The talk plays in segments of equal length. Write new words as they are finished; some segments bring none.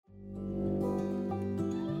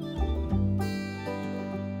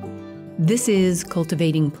This is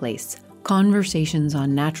Cultivating Place, conversations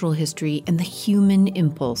on natural history and the human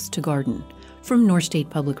impulse to garden. From North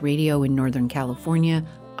State Public Radio in Northern California,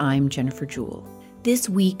 I'm Jennifer Jewell. This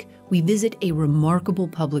week, we visit a remarkable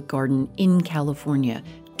public garden in California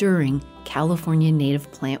during California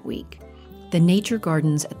Native Plant Week. The nature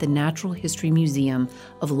gardens at the Natural History Museum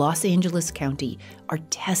of Los Angeles County are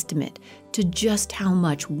testament to just how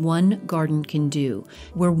much one garden can do,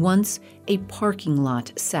 where once a parking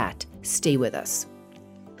lot sat. Stay with us.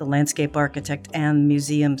 The landscape architect and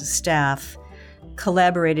museum staff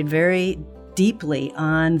collaborated very deeply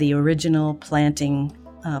on the original planting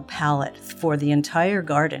palette for the entire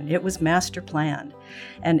garden. It was master planned,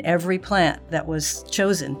 and every plant that was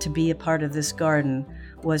chosen to be a part of this garden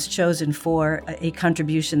was chosen for a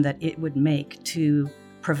contribution that it would make to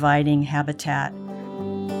providing habitat.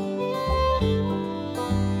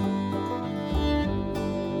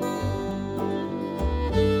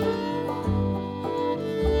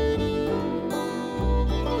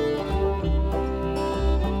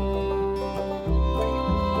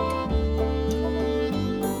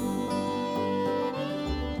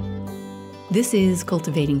 This is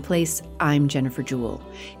Cultivating Place. I'm Jennifer Jewell.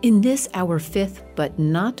 In this, our fifth, but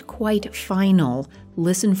not quite final,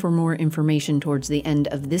 listen for more information towards the end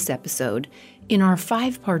of this episode, in our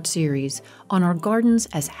 5-part series on our gardens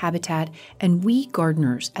as habitat and we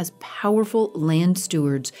gardeners as powerful land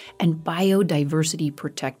stewards and biodiversity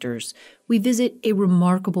protectors, we visit a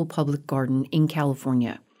remarkable public garden in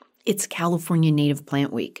California. It's California Native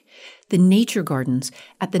Plant Week. The nature gardens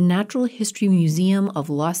at the Natural History Museum of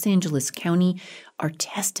Los Angeles County are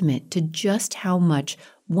testament to just how much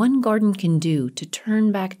one garden can do to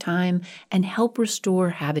turn back time and help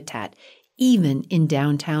restore habitat, even in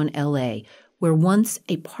downtown LA, where once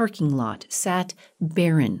a parking lot sat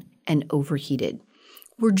barren and overheated.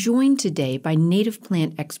 We're joined today by native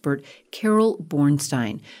plant expert Carol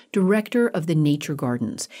Bornstein, director of the Nature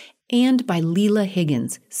Gardens, and by Leela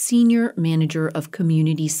Higgins, Senior Manager of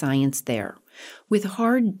Community Science there. With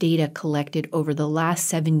hard data collected over the last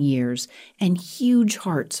 7 years and huge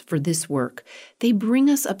hearts for this work, they bring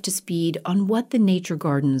us up to speed on what the nature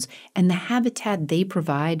gardens and the habitat they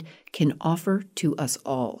provide can offer to us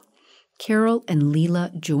all. Carol and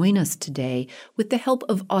Leela join us today with the help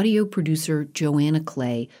of audio producer Joanna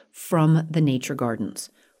Clay from the Nature Gardens.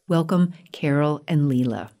 Welcome, Carol and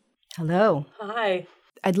Leela. Hello. Hi.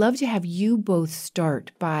 I'd love to have you both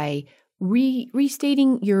start by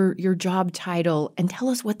restating your job title and tell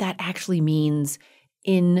us what that actually means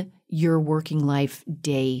in your working life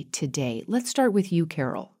day to day. Let's start with you,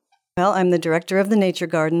 Carol. Well, I'm the director of the Nature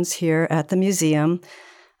Gardens here at the museum.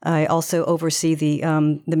 I also oversee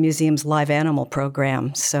the museum's live animal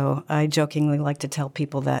program, so I jokingly like to tell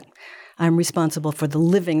people that I'm responsible for the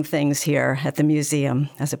living things here at the museum,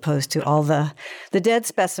 as opposed to all the dead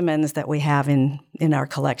specimens that we have in our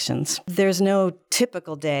collections. There's no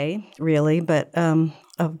typical day, really, but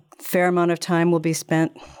a fair amount of time will be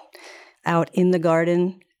spent out in the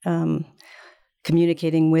garden,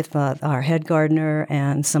 communicating with our head gardener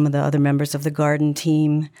and some of the other members of the garden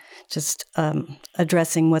team, just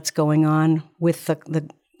addressing what's going on with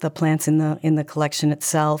the plants in the collection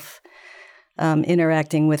itself.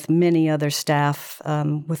 Interacting with many other staff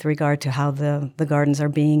with regard to how the gardens are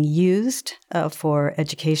being used for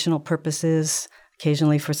educational purposes,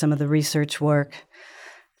 occasionally for some of the research work,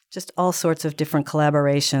 just all sorts of different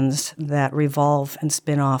collaborations that revolve and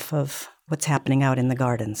spin off of what's happening out in the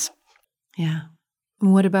gardens. Yeah.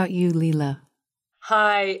 What about you, Leela?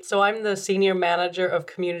 Hi. So I'm the Senior Manager of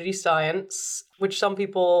Community Science, which some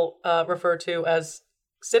people refer to as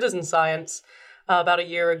citizen science. About a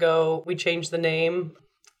year ago, we changed the name.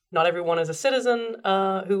 Not everyone is a citizen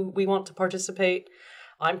who we want to participate.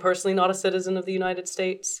 I'm personally not a citizen of the United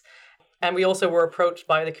States. And we also were approached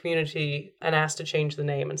by the community and asked to change the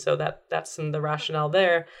name. And so that's in the rationale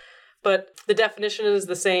there. But the definition is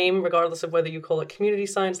the same, regardless of whether you call it community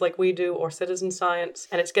science like we do or citizen science.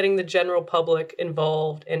 And it's getting the general public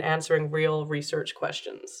involved in answering real research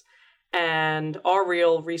questions. And our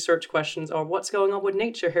real research questions are what's going on with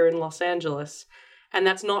nature here in Los Angeles. And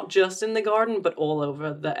that's not just in the garden, but all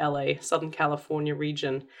over the LA, Southern California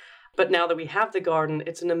region. But now that we have the garden,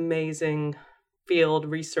 it's an amazing field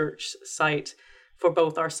research site for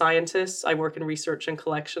both our scientists. I work in research and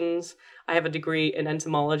collections. I have a degree in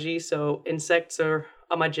entomology, so insects are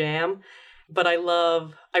my jam. But I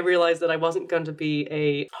realized that I wasn't going to be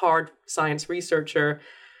a hard science researcher.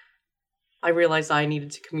 I realized I needed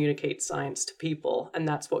to communicate science to people, and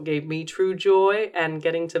that's what gave me true joy. And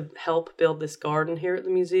getting to help build this garden here at the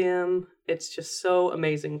museum, it's just so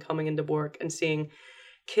amazing coming into work and seeing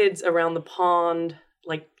kids around the pond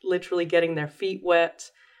like literally getting their feet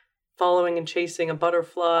wet, following and chasing a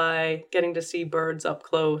butterfly, getting to see birds up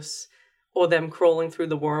close, or them crawling through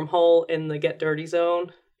the wormhole in the Get Dirty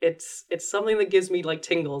zone. It's something that gives me like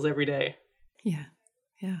tingles every day. Yeah.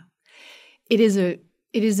 Yeah. It is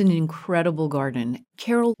an incredible garden.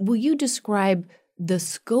 Carol, will you describe the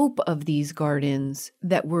scope of these gardens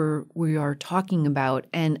that we are talking about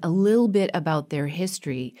and a little bit about their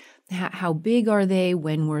history? How big are they?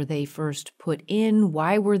 When were they first put in?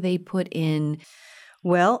 Why were they put in?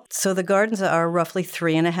 Well, so the gardens are roughly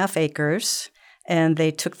 3.5 acres, and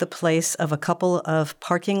they took the place of a couple of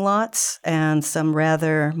parking lots and some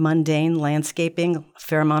rather mundane landscaping, a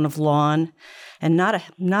fair amount of lawn, and not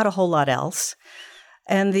a whole lot else.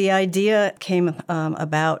 And the idea came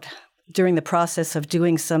about during the process of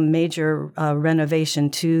doing some major renovation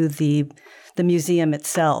to the museum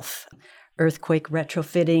itself, earthquake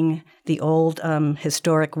retrofitting the old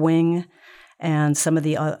historic wing and some of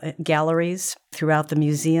the galleries throughout the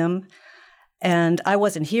museum. And I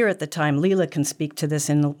wasn't here at the time. Leela can speak to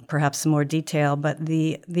this in perhaps some more detail, but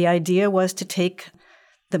the idea was to take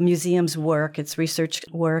the museum's work, its research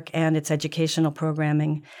work, and its educational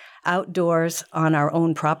programming outdoors on our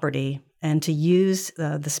own property and to use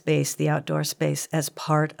the space, the outdoor space, as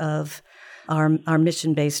part of our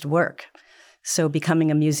mission-based work. So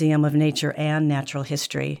becoming a museum of nature and natural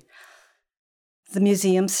history. The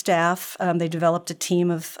museum staff, they developed a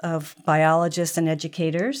team of biologists and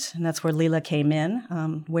educators, and that's where Leela came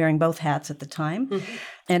in, wearing both hats at the time,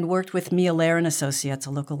 and worked with Mia Lair and Associates,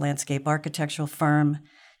 a local landscape architectural firm,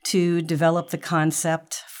 to develop the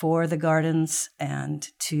concept for the gardens and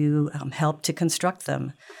to help to construct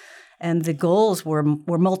them. And the goals were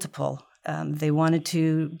multiple. They wanted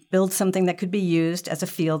to build something that could be used as a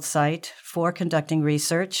field site for conducting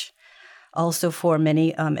research, also for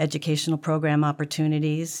many educational program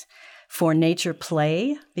opportunities, for nature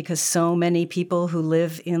play, because so many people who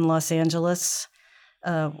live in Los Angeles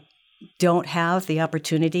don't have the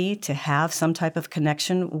opportunity to have some type of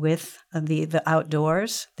connection with the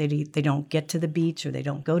outdoors. They don't get to the beach or they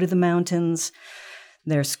don't go to the mountains.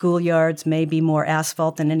 Their schoolyards may be more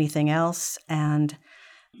asphalt than anything else. And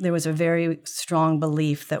there was a very strong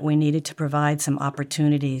belief that we needed to provide some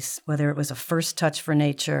opportunities, whether it was a first touch for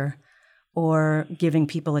nature or giving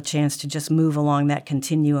people a chance to just move along that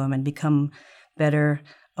continuum and become better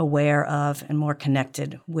aware of and more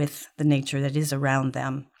connected with the nature that is around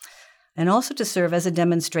them. And also to serve as a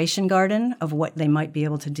demonstration garden of what they might be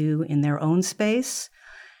able to do in their own space.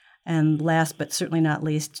 And last but certainly not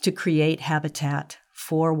least, to create habitat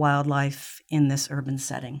for wildlife in this urban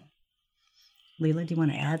setting. Leela, do you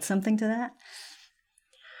want to add something to that?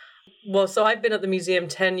 Well, so I've been at the museum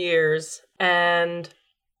 10 years, and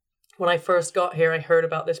when I first got here, I heard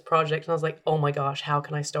about this project, and I was like, oh my gosh, how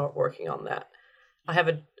can I start working on that? I have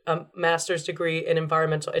a master's degree in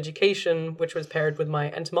environmental education, which was paired with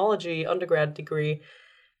my entomology undergrad degree,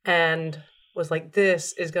 and was like,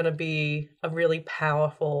 this is going to be a really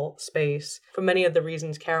powerful space for many of the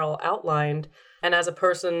reasons Carol outlined. And as a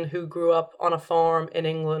person who grew up on a farm in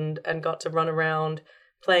England and got to run around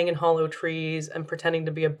playing in hollow trees and pretending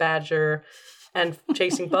to be a badger and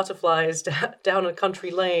chasing butterflies down a country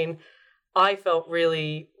lane, I felt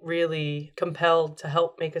really, really compelled to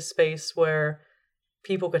help make a space where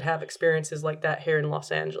people could have experiences like that here in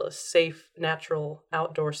Los Angeles, safe, natural,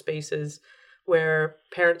 outdoor spaces where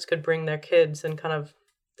parents could bring their kids and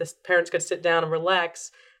parents could sit down and relax,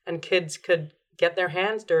 and kids could get their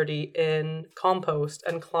hands dirty in compost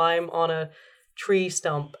and climb on a tree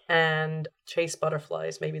stump and chase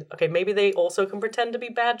butterflies. Maybe they also can pretend to be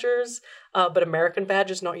badgers, but American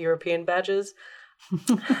badgers, not European badgers.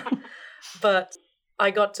 But I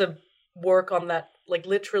got to work on that. Like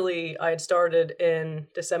literally, I had started in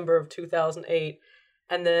December of 2008,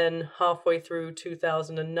 and then halfway through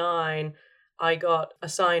 2009, I got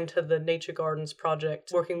assigned to the Nature Gardens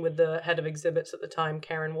project, working with the head of exhibits at the time,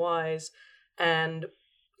 Karen Wise, and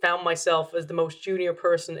found myself as the most junior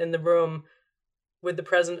person in the room with the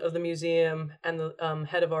president of the museum and the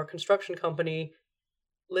head of our construction company,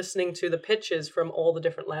 listening to the pitches from all the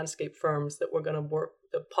different landscape firms that were going to work,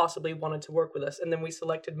 that possibly wanted to work with us. And then we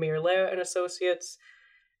selected Mia Lair and Associates.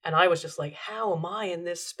 And I was just like, how am I in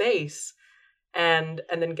this space? And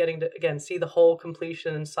then getting to, again, see the whole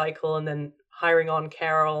completion and cycle, and then hiring on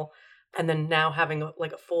Carol, and then now having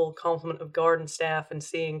a full complement of garden staff and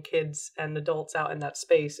seeing kids and adults out in that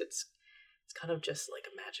space. It's kind of just like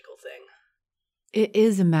a magical thing. It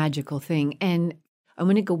is a magical thing. And I'm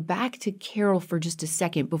going to go back to Carol for just a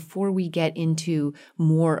second before we get into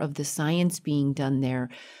more of the science being done there.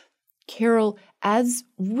 Carol, as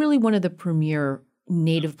really one of the premier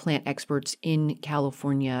native plant experts in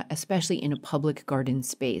California, especially in a public garden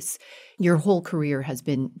space. Your whole career has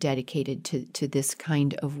been dedicated to this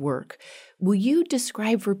kind of work. Will you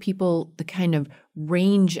describe for people the kind of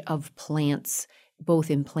range of plants,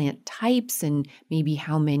 both in plant types and maybe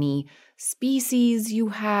how many species you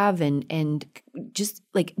have, and just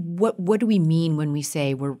like what do we mean when we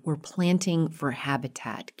say we're planting for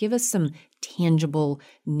habitat? Give us some tangible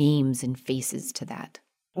names and faces to that.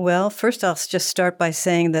 Well, first I'll just start by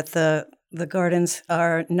saying that the gardens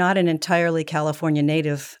are not an entirely California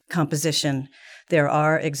native composition. There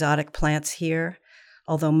are exotic plants here,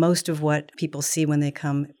 although most of what people see when they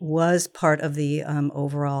come was part of the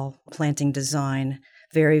overall planting design.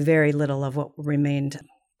 Very, very little of what remained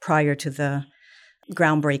prior to the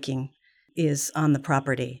groundbreaking is on the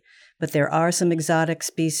property. But there are some exotic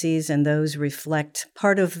species, and those reflect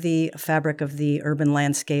part of the fabric of the urban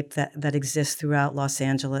landscape that exists throughout Los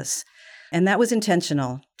Angeles. And that was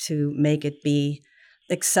intentional, to make it be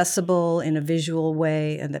accessible in a visual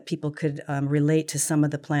way and that people could relate to some of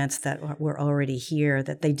the plants that were already here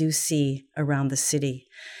that they do see around the city.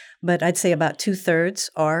 But I'd say about 2/3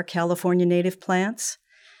 are California native plants,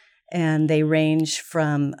 and they range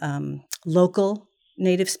from local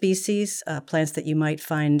native species, plants that you might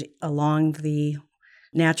find along the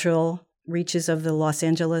natural reaches of the Los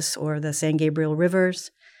Angeles or the San Gabriel rivers.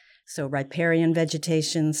 So riparian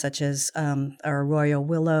vegetation such as our arroyo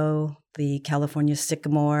willow, the California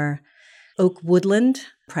sycamore, oak woodland.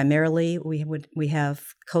 Primarily, we have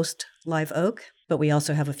coast live oak, but we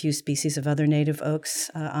also have a few species of other native oaks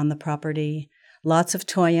on the property. Lots of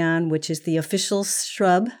toyon, which is the official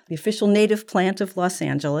shrub, the official native plant of Los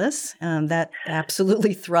Angeles. That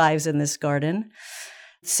absolutely thrives in this garden.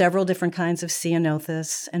 Several different kinds of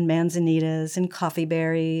ceanothus and manzanitas and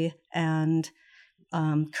coffeeberry and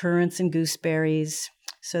currants and gooseberries.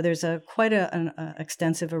 So there's quite an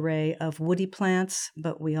extensive array of woody plants,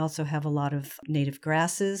 but we also have a lot of native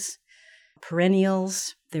grasses,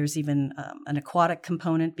 perennials. There's even an aquatic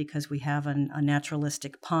component because we have a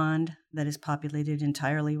naturalistic pond that is populated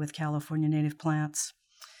entirely with California native plants.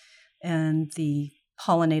 And the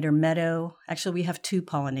pollinator meadow. Actually, we have 2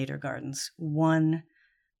 pollinator gardens. One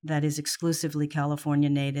that is exclusively California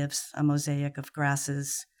natives, a mosaic of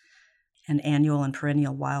grasses and annual and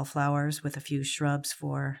perennial wildflowers with a few shrubs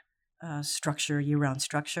for year-round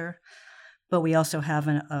structure. But we also have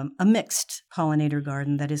a mixed pollinator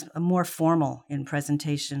garden that is more formal in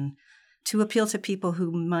presentation to appeal to people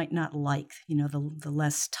who might not like, the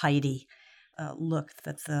less tidy look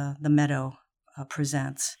that the meadow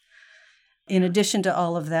presents. In addition to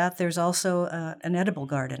all of that, there's also an edible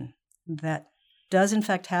garden that does in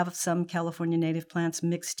fact have some California native plants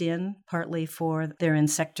mixed in, partly for their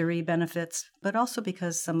insectary benefits, but also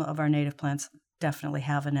because some of our native plants definitely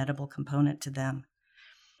have an edible component to them.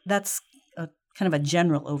 That's kind of a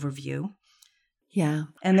general overview. Yeah.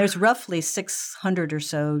 And there's roughly 600 or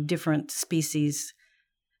so different species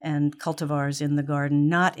and cultivars in the garden,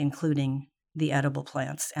 not including the edible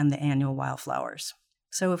plants and the annual wildflowers.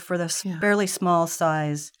 So for the fairly small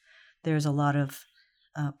size, there's a lot of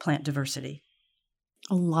plant diversity.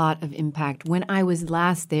 A lot of impact. When I was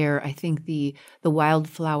last there, I think the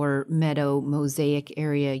wildflower meadow mosaic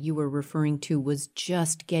area you were referring to was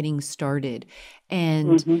just getting started.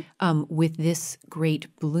 And with this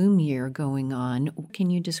great bloom year going on, can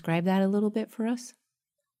you describe that a little bit for us?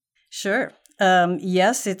 Sure.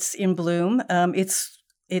 Yes, it's in bloom.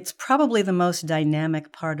 It's probably the most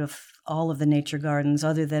dynamic part of all of the nature gardens,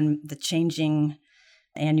 other than the changing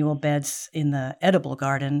annual beds in the edible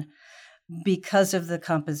garden, because of the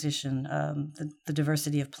composition, the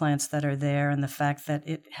diversity of plants that are there, and the fact that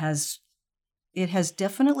it has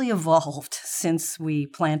definitely evolved since we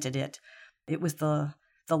planted it. It was the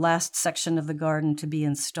last section of the garden to be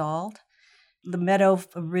installed. The meadow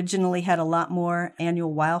originally had a lot more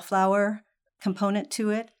annual wildflower component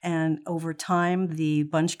to it, and over time the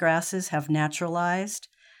bunch grasses have naturalized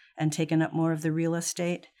and taken up more of the real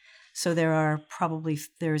estate. So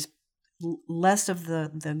there's less of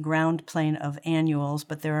the ground plane of annuals,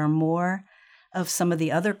 but there are more of some of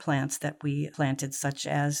the other plants that we planted, such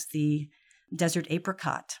as the desert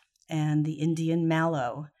apricot and the Indian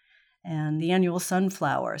mallow and the annual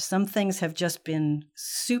sunflower. Some things have just been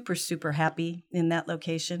super, super happy in that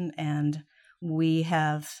location, and we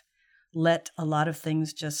have let a lot of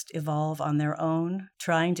things just evolve on their own,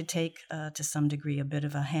 trying to take, to some degree, a bit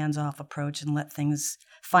of a hands-off approach and let things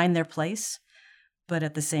find their place. But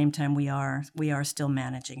at the same time, we are still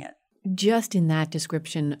managing it. Just in that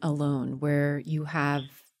description alone, where you have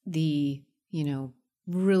the,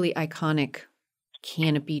 really iconic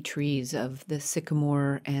canopy trees of the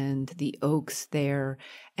sycamore and the oaks there,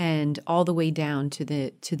 and all the way down to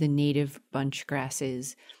the native bunch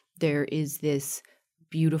grasses. There is this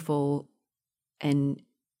beautiful and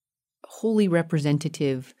wholly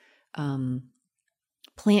representative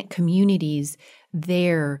plant communities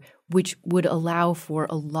there, which would allow for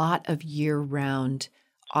a lot of year-round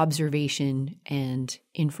observation and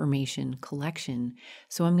information collection.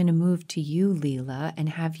 So I'm going to move to you, Leela, and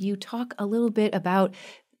have you talk a little bit about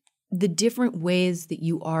the different ways that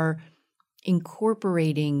you are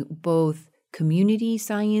incorporating both community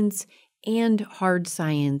science and hard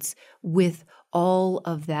science with all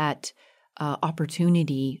of that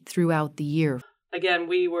opportunity throughout the year. Again,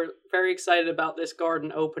 we were very excited about this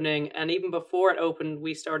garden opening, and even before it opened,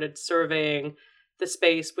 we started surveying the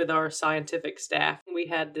space with our scientific staff. We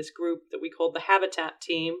had this group that we called the Habitat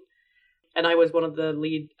Team, and I was one of the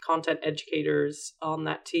lead content educators on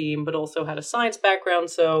that team, but also had a science background,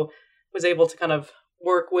 so was able to kind of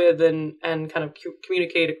work with and kind of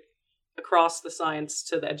communicate across the science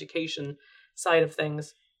to the education side of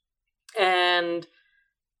things. And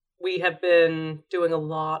we have been doing a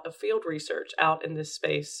lot of field research out in this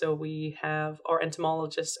space. So we have our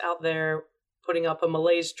entomologists out there putting up a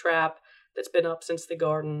Malaise trap that's been up since the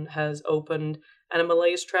garden has opened. And a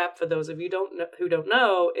Malaise trap, for those of you who don't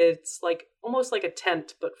know, it's like almost like a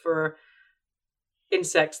tent, but for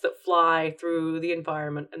insects that fly through the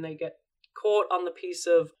environment, and they get caught on the piece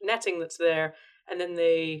of netting that's there, and then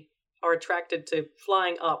they are attracted to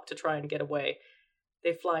flying up to try and get away.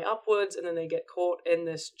 They fly upwards, and then they get caught in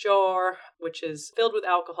this jar, which is filled with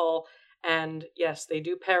alcohol. And yes, they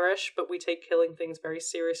do perish, but we take killing things very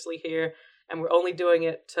seriously here. And we're only doing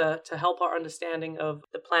it to help our understanding of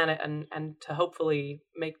the planet and to hopefully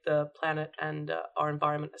make the planet and our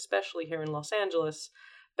environment, especially here in Los Angeles,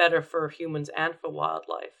 better for humans and for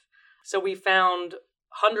wildlife. So we found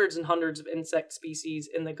hundreds and hundreds of insect species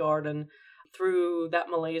in the garden through that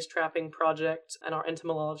Malaise trapping project and our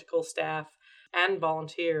entomological staff and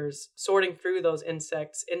volunteers sorting through those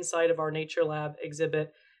insects inside of our Nature Lab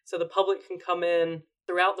exhibit. So the public can come in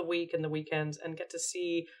throughout the week and the weekends and get to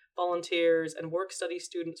see volunteers and work study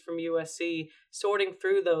students from USC sorting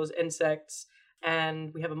through those insects.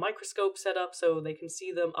 And we have a microscope set up so they can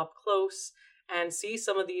see them up close and see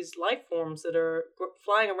some of these life forms that are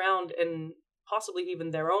flying around in possibly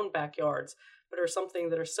even their own backyards, but are something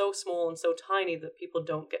that are so small and so tiny that people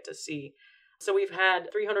don't get to see. So we've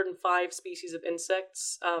had 305 species of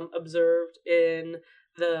insects observed in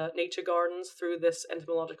the nature gardens through this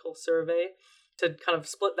entomological survey. To kind of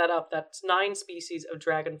split that up, that's 9 species of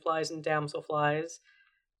dragonflies and damselflies,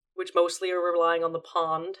 which mostly are relying on the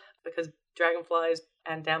pond because dragonflies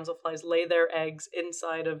and damselflies lay their eggs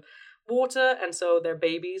inside of water, and so their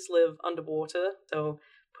babies live underwater. So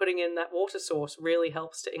putting in that water source really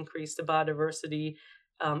helps to increase the biodiversity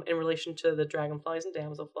in relation to the dragonflies and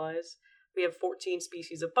damselflies. We have 14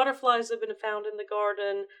 species of butterflies that have been found in the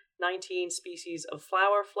garden, 19 species of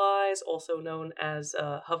flower flies, also known as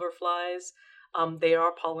hoverflies. They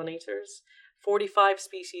are pollinators. 45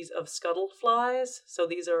 species of scuttled flies. So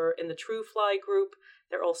these are in the true fly group.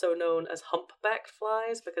 They're also known as humpback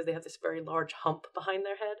flies because they have this very large hump behind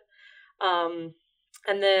their head.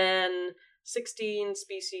 And then 16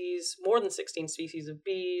 species, more than 16 species of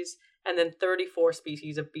bees, and then 34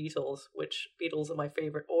 species of beetles, which beetles are my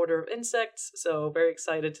favorite order of insects. So very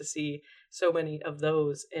excited to see so many of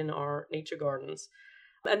those in our nature gardens.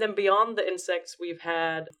 And then beyond the insects, we've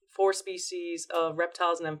had 4 species of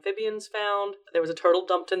reptiles and amphibians found. There was a turtle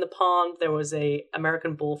dumped in the pond. There was a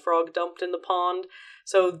American bullfrog dumped in the pond.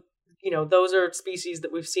 So, those are species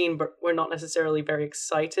that we've seen, but we're not necessarily very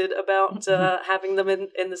excited about having them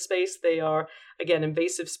in the space. They are, again,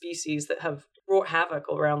 invasive species that have wrought havoc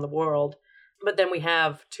around the world. But then we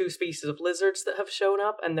have 2 species of lizards that have shown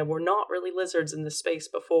up, and there were not really lizards in this space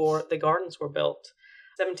before the gardens were built.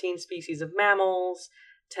 17 species of mammals,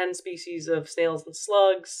 10 species of snails and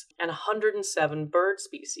slugs, and 107 bird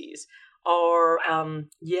species are,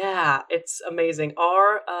 it's amazing.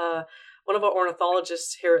 One of our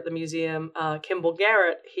ornithologists here at the museum, Kimball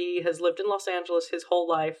Garrett, he has lived in Los Angeles his whole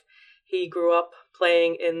life. He grew up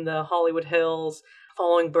playing in the Hollywood Hills,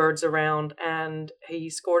 following birds around, and he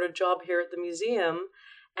scored a job here at the museum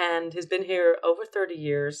and has been here over 30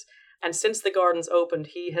 years. And since the gardens opened,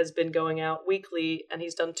 he has been going out weekly, and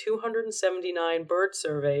he's done 279 bird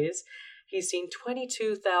surveys. He's seen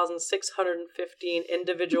 22,615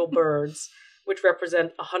 individual birds, which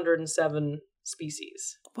represent 107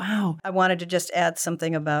 species. Wow. I wanted to just add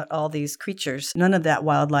something about all these creatures. None of that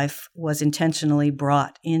wildlife was intentionally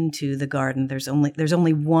brought into the garden. There's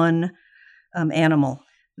only one animal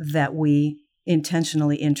that we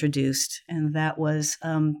intentionally introduced, and that was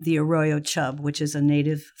the arroyo chub, which is a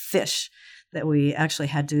native fish that we actually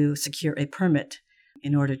had to secure a permit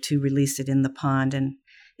in order to release it in the pond. And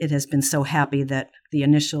it has been so happy that the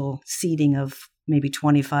initial seeding of maybe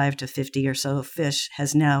 25 to 50 or so fish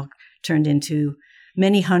has now turned into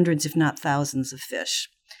many hundreds, if not thousands of fish.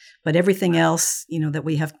 But everything else, that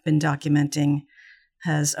we have been documenting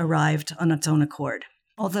has arrived on its own accord.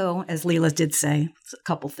 Although, as Leela did say, a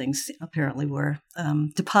couple things apparently were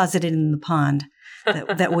deposited in the pond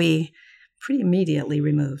that we pretty immediately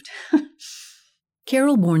removed.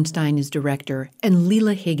 Carol Bornstein is director, and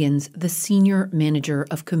Leela Higgins, the senior manager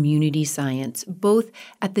of community science, both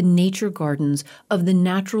at the Nature Gardens of the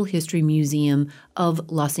Natural History Museum of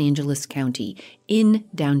Los Angeles County in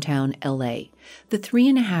downtown LA. The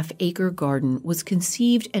 3.5-acre garden was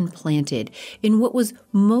conceived and planted in what was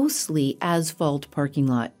mostly asphalt parking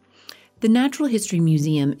lot. The Natural History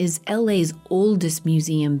Museum is LA's oldest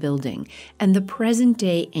museum building and the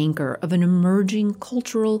present-day anchor of an emerging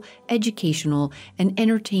cultural, educational, and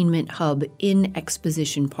entertainment hub in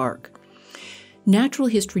Exposition Park. Natural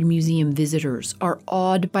History Museum visitors are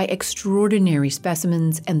awed by extraordinary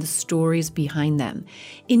specimens and the stories behind them.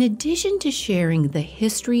 In addition to sharing the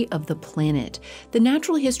history of the planet, the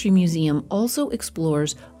Natural History Museum also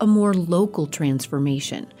explores a more local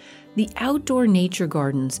transformation. The outdoor nature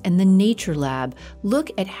gardens and the nature lab look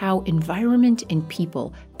at how environment and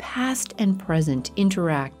people, past and present,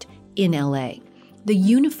 interact in LA. The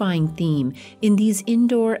unifying theme in these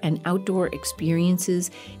indoor and outdoor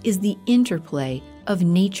experiences is the interplay of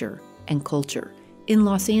nature and culture in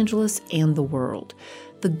Los Angeles and the world.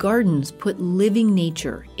 The gardens put living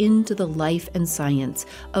nature into the life and science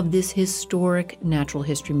of this historic Natural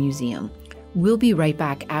History Museum. We'll be right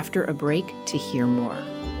back after a break to hear more.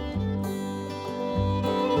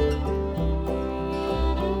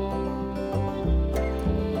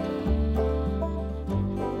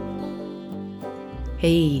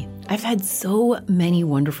 Hey, I've had so many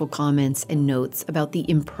wonderful comments and notes about the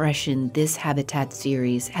impression this Habitat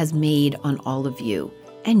series has made on all of you,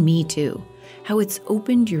 and me too. How it's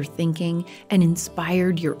opened your thinking and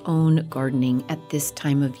inspired your own gardening at this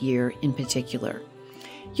time of year in particular.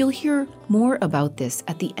 You'll hear more about this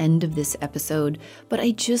at the end of this episode, but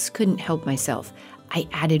I just couldn't help myself. I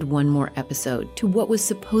added one more episode to what was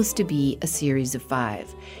supposed to be a series of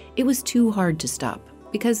 5. It was too hard to stop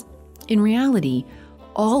because, in reality,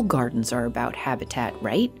 all gardens are about habitat,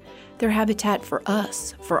 right? They're habitat for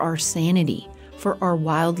us, for our sanity, for our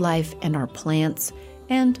wildlife and our plants,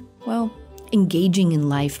 and, well, engaging in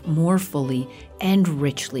life more fully and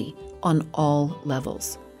richly on all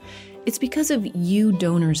levels. It's because of you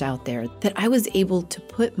donors out there that I was able to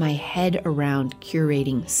put my head around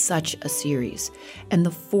curating such a series and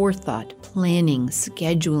the forethought, planning,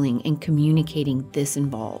 scheduling, and communicating this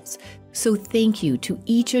involves. So thank you to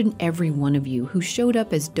each and every one of you who showed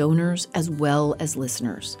up as donors as well as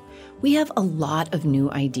listeners. We have a lot of new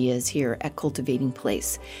ideas here at Cultivating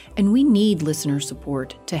Place, and we need listener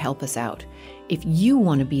support to help us out. If you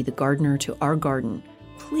want to be the gardener to our garden,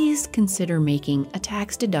 please consider making a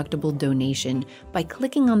tax-deductible donation by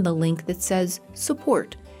clicking on the link that says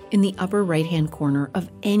Support in the upper right-hand corner of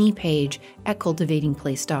any page at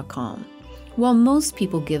cultivatingplace.com. While most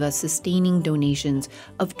people give us sustaining donations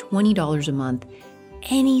of $20 a month,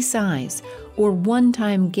 any size or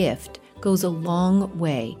one-time gift goes a long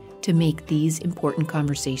way to make these important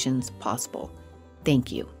conversations possible.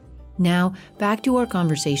 Thank you. Now, back to our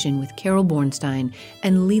conversation with Carol Bornstein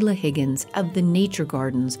and Leela Higgins of the Nature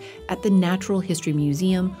Gardens at the Natural History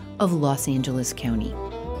Museum of Los Angeles County.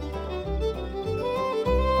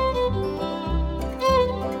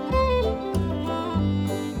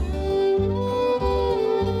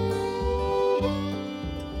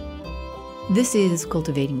 This is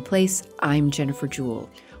Cultivating Place. I'm Jennifer Jewell.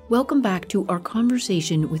 Welcome back to our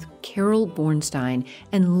conversation with Carol Bornstein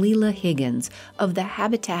and Leela Higgins of the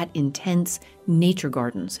Habitat Intense Nature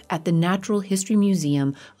Gardens at the Natural History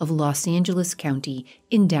Museum of Los Angeles County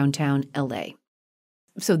in downtown LA.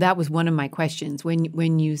 So that was one of my questions.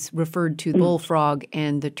 When you referred to the bullfrog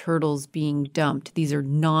and the turtles being dumped, these are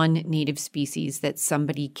non-native species that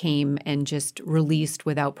somebody came and just released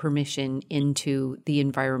without permission into the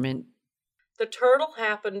environment. The turtle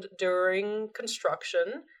happened during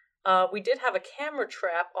construction. We did have a camera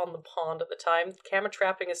trap on the pond at the time. Camera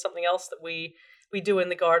trapping is something else that we do in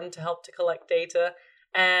the garden to help to collect data.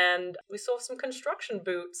 And we saw some construction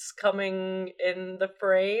boots coming in the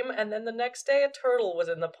frame, and then the next day a turtle was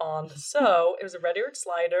in the pond. So it was a red-eared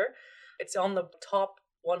slider. It's on the top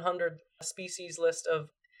 100 species list of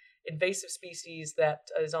invasive species that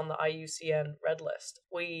is on the IUCN Red List.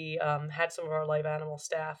 We had some of our live animal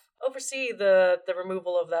staff oversee the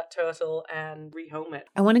removal of that turtle and rehome it.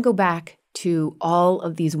 I want to go back to all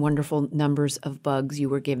of these wonderful numbers of bugs you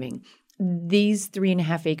were giving. These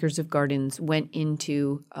 3.5 acres of gardens went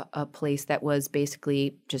into a place that was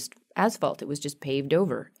basically just asphalt. It was just paved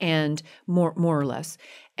over, and more or less.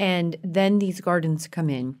 And then these gardens come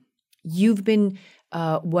in. You've been,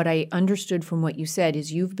 what I understood from what you said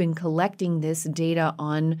is you've been collecting this data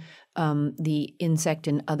on the insect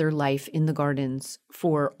and other life in the gardens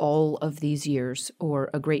for all of these years,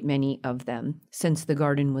 or a great many of them, since the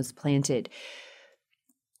garden was planted.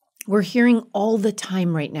 We're hearing all the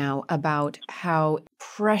time right now about how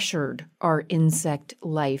pressured our insect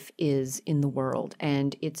life is in the world,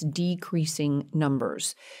 and it's decreasing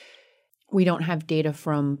numbers. We don't have data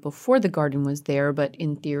from before the garden was there, but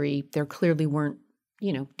in theory, there clearly weren't,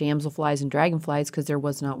 damselflies and dragonflies because there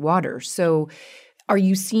was not water. So are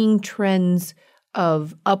you seeing trends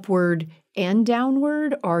of upward and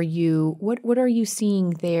downward? What are you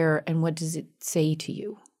seeing there, and what does it say to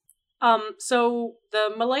you? So the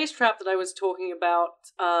Malaise trap that I was talking about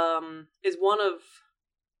is one of,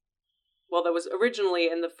 there was originally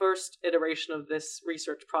in the first iteration of this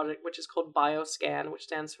research project, which is called BioScan, which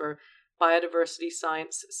stands for Biodiversity,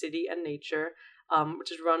 Science, City, and Nature,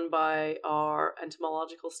 which is run by our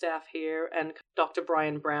entomological staff here and Dr.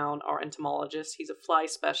 Brian Brown, our entomologist. He's a fly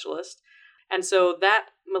specialist. And so that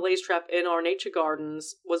Malaise trap in our nature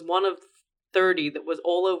gardens was one of 30 that was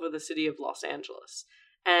all over the city of Los Angeles.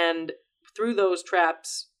 And through those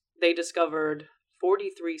traps, they discovered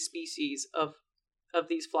 43 species of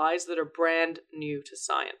these flies that are brand new to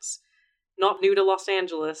science. Not new to Los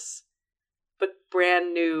Angeles, but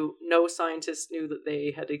brand new. No scientists knew that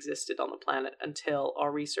they had existed on the planet until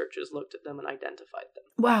our researchers looked at them and identified them.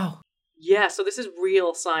 Wow. Yeah, so this is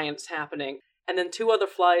real science happening. And then 2 other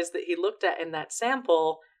flies that he looked at in that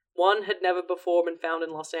sample, one had never before been found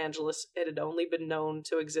in Los Angeles. It had only been known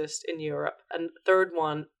to exist in Europe. And the third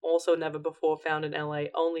one, also never before found in LA,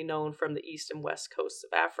 only known from the east and west coasts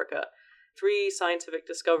of Africa. 3 scientific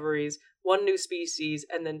discoveries, 1 new species,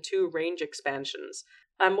 and then 2 range expansions.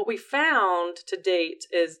 And what we found to date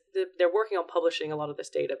is they're working on publishing a lot of this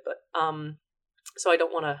data, but so I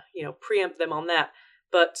don't want to, preempt them on that.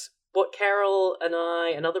 But what Carol and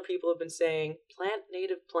I and other people have been saying, plant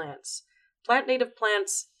native plants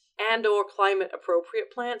and or climate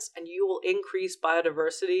appropriate plants, and you will increase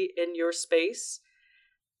biodiversity in your space.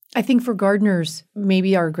 I think for gardeners,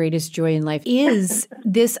 maybe our greatest joy in life is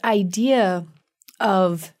this idea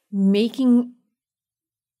of making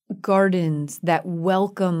gardens that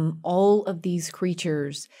welcome all of these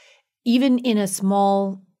creatures, even in a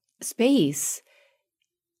small space,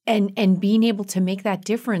 and being able to make that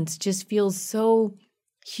difference just feels so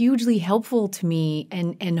hugely helpful to me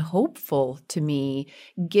and hopeful to me,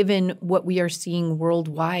 given what we are seeing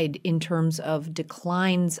worldwide in terms of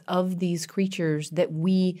declines of these creatures, that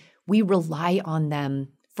we rely on them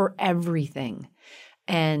for everything.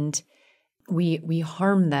 And we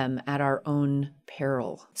harm them at our own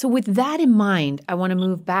peril. So with that in mind, I want to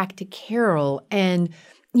move back to Carol. And,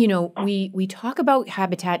 we talk about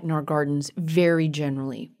habitat in our gardens very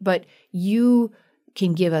generally, but you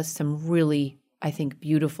can give us some really, I think,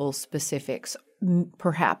 beautiful specifics,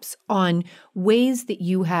 perhaps, on ways that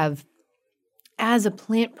you have, as a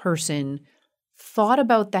plant person, thought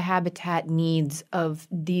about the habitat needs of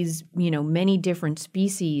these, many different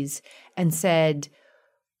species and said,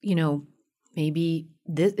 maybe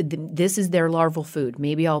this is their larval food.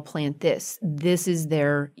 Maybe I'll plant this. This is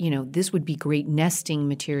their, this would be great nesting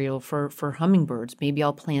material for hummingbirds. Maybe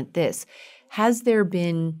I'll plant this. Has there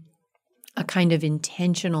been a kind of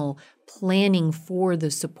intentional planning for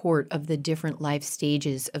the support of the different life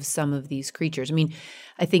stages of some of these creatures? I mean,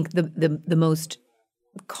 I think the most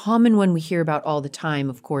common one we hear about all the time,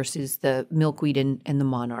 of course, is the milkweed and the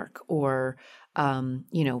monarch, or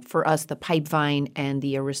for us, the pipevine and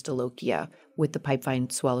the Aristolochia with the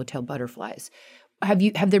pipevine swallowtail butterflies.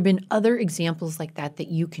 Have there been other examples like that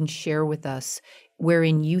you can share with us,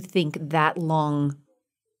 wherein you think that long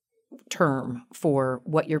term for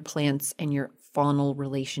what your plants and your faunal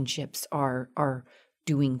relationships are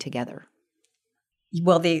doing together?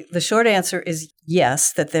 Well, the short answer is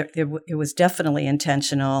yes, that it was definitely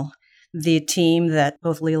intentional. The team that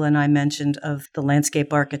both Leela and I mentioned, of the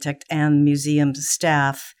landscape architect and museum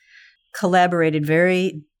staff, collaborated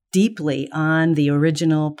very deeply on the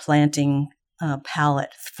original planting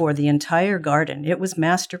palette for the entire garden. It was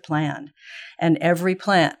master planned, and every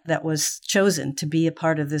plant that was chosen to be a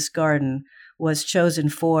part of this garden was chosen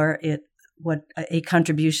for what a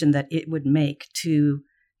contribution that it would make to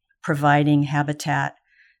providing habitat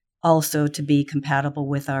also to be compatible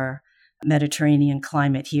with our Mediterranean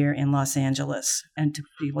climate here in Los Angeles and to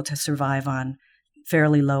be able to survive on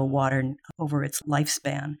fairly low water over its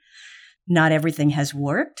lifespan. Not everything has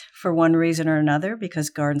worked for one reason or another,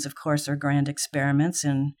 because gardens, of course, are grand experiments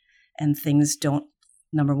and things don't,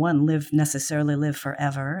 number one, necessarily live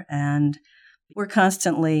forever. And we're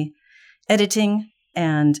constantly editing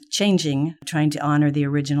and changing, trying to honor the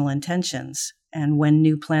original intentions. And when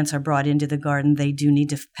new plants are brought into the garden, they do need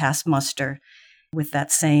to pass muster with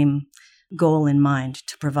that same goal in mind,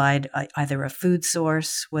 to provide either a food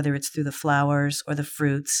source, whether it's through the flowers or the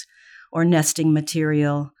fruits, or nesting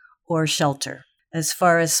material, or shelter. As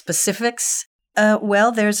far as specifics,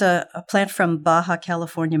 there's a plant from Baja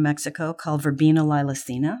California, Mexico called Verbena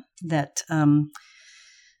lilacina that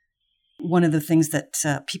one of the things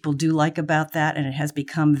that people do like about that, and it has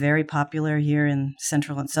become very popular here in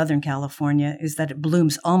Central and Southern California, is that it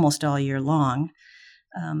blooms almost all year long.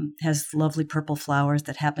 Has lovely purple flowers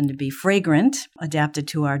that happen to be fragrant, adapted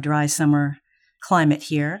to our dry summer climate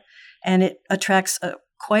here, and it attracts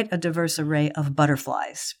quite a diverse array of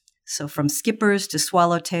butterflies. So from skippers to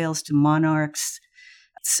swallowtails to monarchs.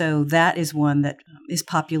 So that is one that is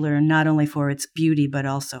popular not only for its beauty, but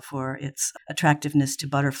also for its attractiveness to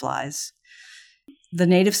butterflies. The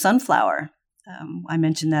native sunflower, I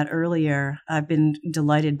mentioned that earlier. I've been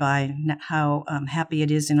delighted by how happy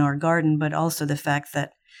it is in our garden, but also the fact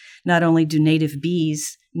that not only do native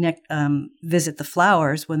bees visit the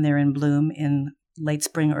flowers when they're in bloom in late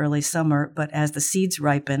spring, early summer, but as the seeds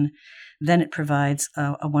ripen, then it provides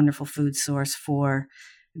a wonderful food source for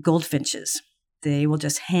goldfinches. They will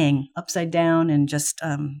just hang upside down and just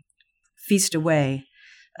feast away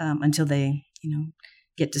until they,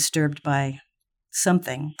 get disturbed by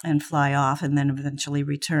something and fly off, and then eventually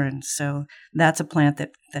return. So that's a plant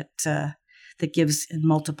that gives in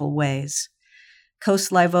multiple ways.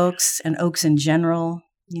 Coast live oaks and oaks in general,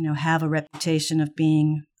 have a reputation of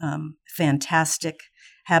being fantastic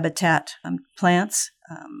habitat plants.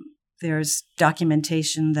 There's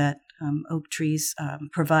documentation that oak trees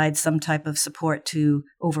provide some type of support to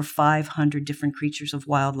over 500 different creatures of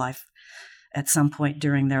wildlife at some point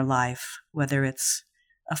during their life, whether it's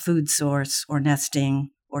a food source or nesting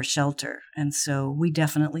or shelter. And so we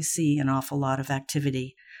definitely see an awful lot of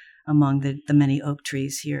activity among the many oak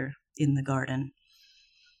trees here in the garden.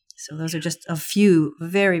 So those are just a few,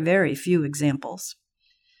 very, very few examples.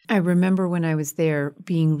 I remember when I was there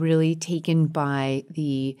being really taken by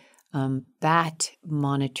the bat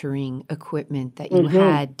monitoring equipment that you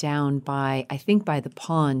had down by the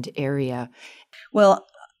pond area. Well,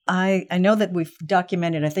 I know that we've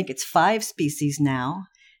documented, I think it's 5 species now.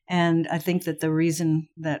 And I think that the reason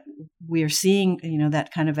that we are seeing,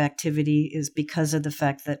 that kind of activity is because of the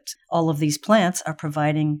fact that all of these plants are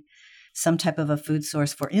providing some type of a food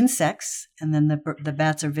source for insects, and then the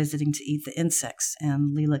bats are visiting to eat the insects.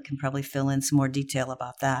 And Leela can probably fill in some more detail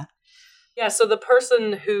about that. Yeah, so the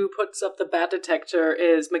person who puts up the bat detector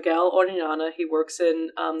is Miguel Orellana. He works in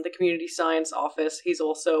the community science office. He's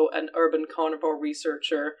also an urban carnivore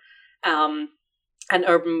researcher, an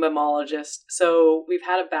urban mammologist. So we've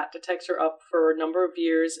had a bat detector up for a number of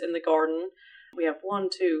years in the garden. We have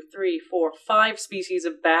 5 species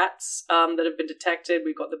of bats that have been detected.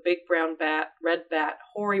 We've got the big brown bat, red bat,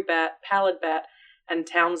 hoary bat, pallid bat, and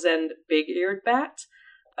Townsend big-eared bat.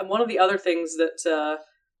 And one of the other things that,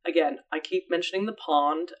 again, I keep mentioning the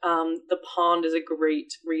pond. The pond is a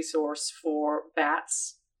great resource for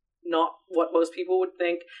bats, not what most people would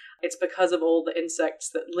think. It's because of all the insects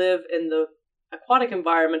that live in the aquatic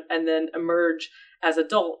environment and then emerge as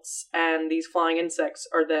adults. And these flying insects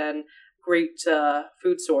are then great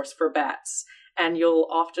food source for bats. And you'll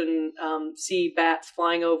often see bats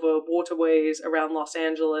flying over waterways around Los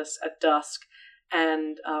Angeles at dusk.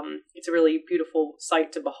 And it's a really beautiful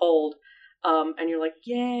sight to behold. And you're like,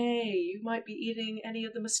 yay, you might be eating any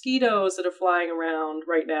of the mosquitoes that are flying around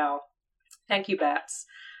right now. Thank you, bats.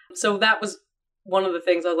 So that was one of the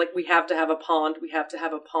things I was like, we have to have a pond, we have to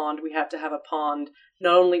have a pond, we have to have a pond.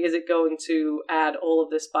 Not only is it going to add all of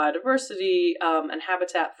this biodiversity and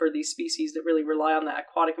habitat for these species that really rely on that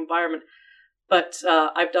aquatic environment, but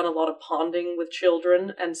I've done a lot of ponding with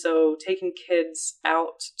children. And so taking kids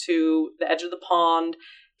out to the edge of the pond,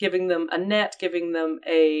 giving them a net, giving them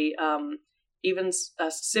even a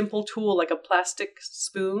simple tool like a plastic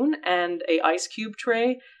spoon and a ice cube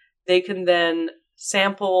tray, they can then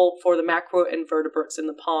sample for the macroinvertebrates in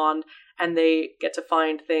the pond, and they get to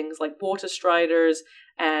find things like water striders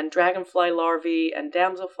and dragonfly larvae and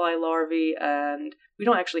damselfly larvae, and we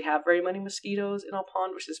don't actually have very many mosquitoes in our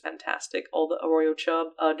pond, which is fantastic. All the arroyo chub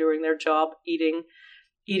doing their job eating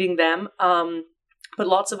eating them. But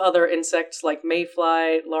lots of other insects like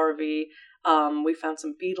mayfly larvae. We found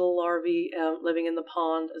some beetle larvae living in the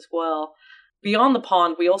pond as well. Beyond the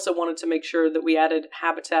pond, we also wanted to make sure that we added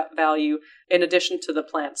habitat value in addition to the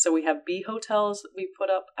plants. So we have bee hotels that we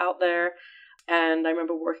put up out there. And I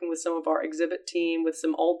remember working with some of our exhibit team with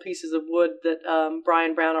some old pieces of wood that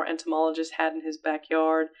Brian Brown, our entomologist, had in his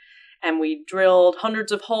backyard. And we drilled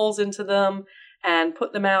hundreds of holes into them and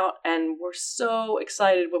put them out. And we're so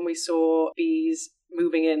excited when we saw bees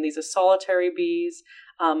moving in. These are solitary bees,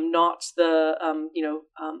 not the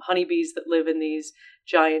honeybees that live in these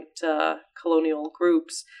giant colonial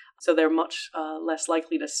groups. So they're much less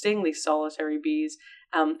likely to sting these solitary bees.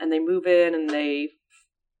 And they move in and they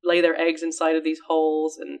lay their eggs inside of these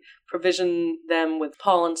holes and provision them with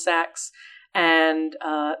pollen sacs. And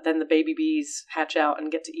then the baby bees hatch out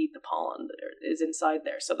and get to eat the pollen that is inside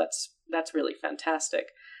there. So that's really fantastic.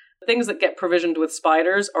 The things that get provisioned with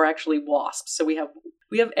spiders are actually wasps. So we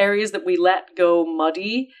have areas that we let go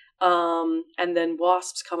muddy, and then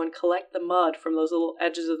wasps come and collect the mud from those little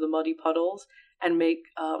edges of the muddy puddles and make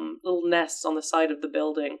little nests on the side of the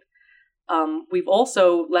building. We've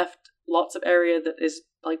also left lots of area that is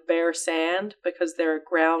like bare sand because there are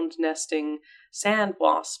ground nesting sand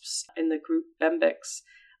wasps in the group Bembex,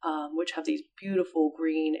 which have these beautiful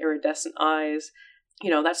green iridescent eyes.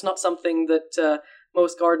 That's not something that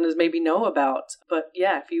most gardeners maybe know about. But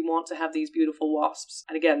yeah, if you want to have these beautiful wasps,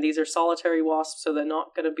 and again, these are solitary wasps, so they're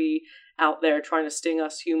not going to be out there trying to sting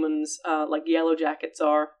us humans like yellow jackets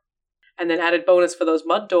are. And then added bonus for those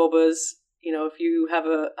mud daubers, if you have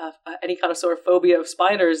any kind of sort of phobia of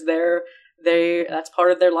spiders, that's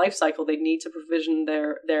part of their life cycle. They need to provision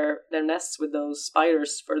their nests with those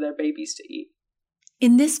spiders for their babies to eat.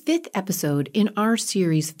 In this 5th episode in our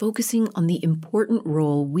series focusing on the important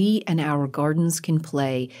role we and our gardens can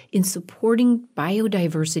play in supporting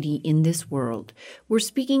biodiversity in this world, we're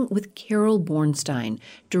speaking with Carol Bornstein,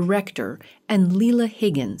 Director, and Leila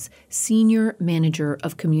Higgins, Senior Manager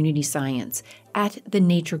of Community Science at the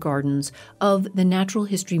Nature Gardens of the Natural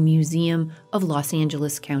History Museum of Los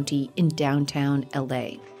Angeles County in downtown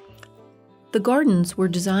LA. The gardens were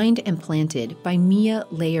designed and planted by Mia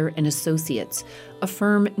Layer and Associates, a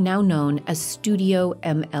firm now known as Studio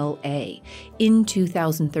MLA, in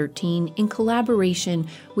 2013 in collaboration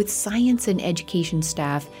with science and education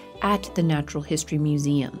staff at the Natural History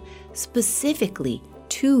Museum, specifically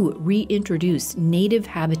to reintroduce native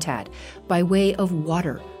habitat by way of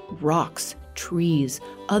water, rocks, trees,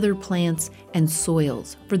 other plants, and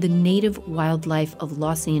soils for the native wildlife of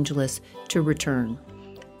Los Angeles to return.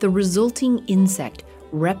 The resulting insect,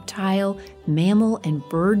 reptile, mammal, and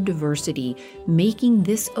bird diversity making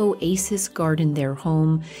this oasis garden their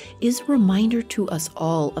home is a reminder to us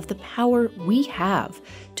all of the power we have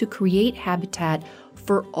to create habitat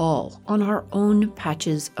for all on our own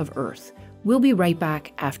patches of earth. We'll be right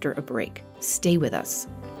back after a break. Stay with us.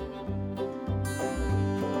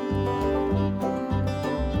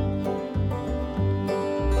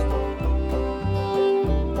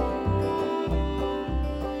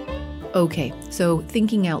 Okay, so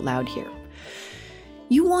thinking out loud here.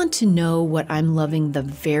 You want to know what I'm loving the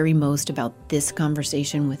very most about this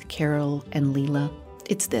conversation with Carol and Leila?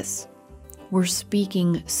 It's this. We're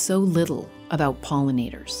speaking so little about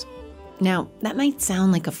pollinators. Now, that might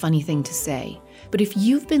sound like a funny thing to say, but if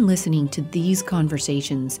you've been listening to these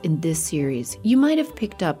conversations in this series, you might have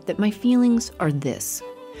picked up that my feelings are this.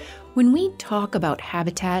 When we talk about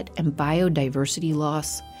habitat and biodiversity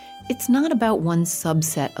loss, it's not about one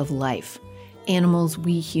subset of life, animals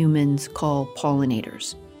we humans call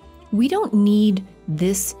pollinators. We don't need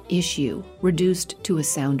this issue reduced to a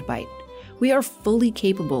soundbite. We are fully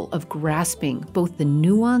capable of grasping both the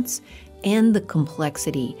nuance and the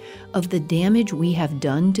complexity of the damage we have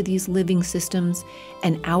done to these living systems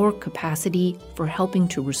and our capacity for helping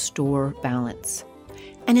to restore balance.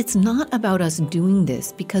 And it's not about us doing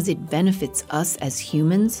this because it benefits us as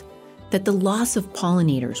humans, that the loss of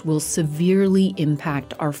pollinators will severely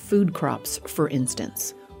impact our food crops, for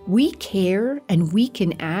instance. We care and we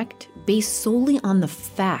can act based solely on the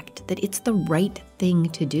fact that it's the right thing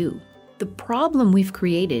to do. The problem we've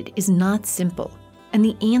created is not simple, and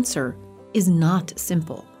the answer is not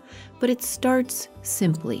simple, but it starts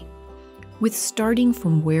simply with starting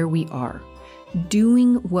from where we are,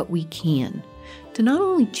 doing what we can to not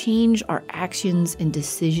only change our actions and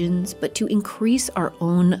decisions, but to increase our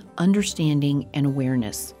own understanding and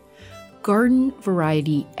awareness. Garden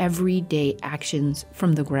variety everyday actions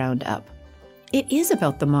from the ground up. It is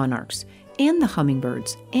about the monarchs and the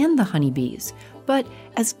hummingbirds and the honeybees, but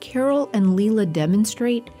as Carol and Leila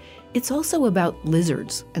demonstrate, it's also about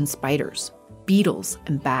lizards and spiders. beetles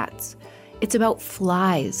and bats. It's about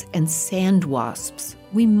flies and sand wasps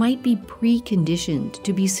we might be preconditioned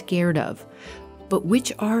to be scared of, but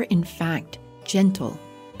which are in fact gentle,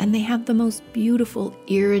 and they have the most beautiful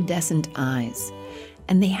iridescent eyes,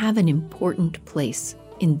 and they have an important place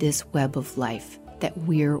in this web of life that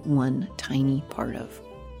we're one tiny part of.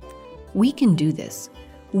 We can do this.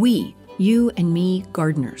 We, you and me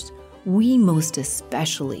gardeners, we most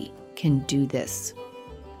especially can do this.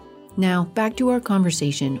 Now, back to our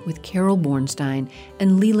conversation with Carol Bornstein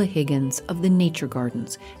and Leela Higgins of the Nature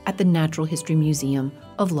Gardens at the Natural History Museum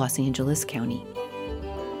of Los Angeles County.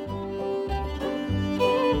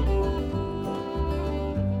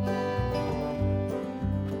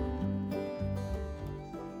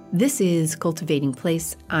 This is Cultivating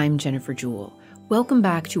Place. I'm Jennifer Jewell. Welcome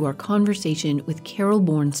back to our conversation with Carol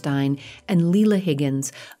Bornstein and Leela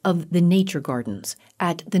Higgins of the Nature Gardens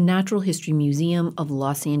at the Natural History Museum of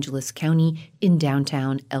Los Angeles County in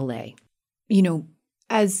downtown LA. You know,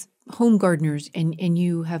 as home gardeners, and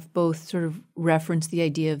you have both sort of referenced the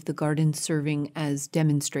idea of the garden serving as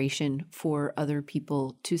demonstration for other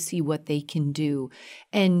people to see what they can do.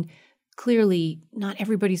 And clearly, not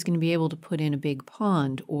everybody's going to be able to put in a big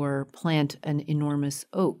pond or plant an enormous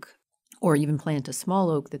oak, or even plant a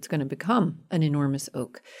small oak that's going to become an enormous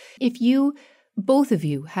oak. If you, both of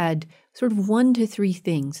you, had sort of 1 to 3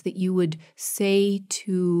 things that you would say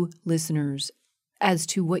to listeners as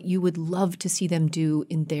to what you would love to see them do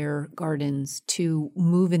in their gardens to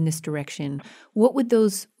move in this direction, what would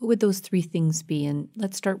those 3 things be? And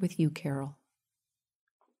let's start with you, Carol.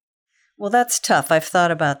 Well, that's tough. I've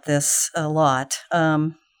thought about this a lot.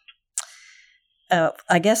 I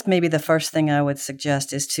guess maybe the first thing I would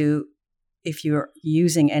suggest is to, if you're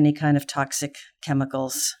using any kind of toxic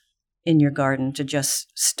chemicals in your garden, to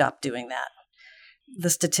just stop doing that. The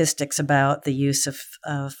statistics about the use of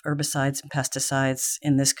herbicides and pesticides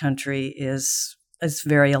in this country is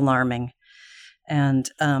very alarming. And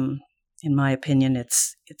in my opinion,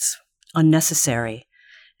 it's unnecessary.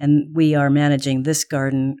 And we are managing this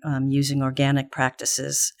garden using organic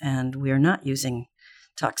practices, and we are not using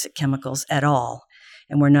toxic chemicals at all.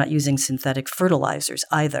 And we're not using synthetic fertilizers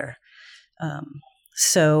either.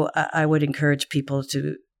 So I would encourage people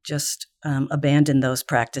to just abandon those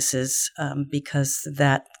practices because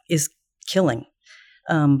that is killing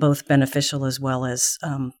both beneficial as well as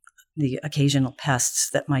the occasional pests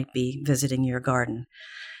that might be visiting your garden,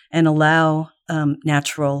 and allow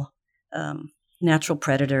natural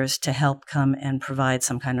predators to help come and provide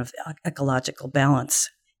some kind of ecological balance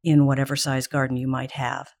in whatever size garden you might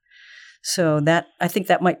have. So I think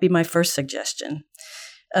that might be my first suggestion.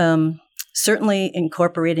 Certainly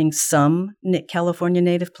incorporating some California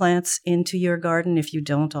native plants into your garden if you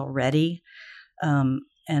don't already. And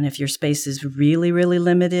if your space is really, really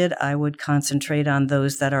limited, I would concentrate on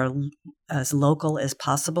those that are as local as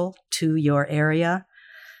possible to your area,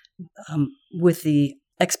 with the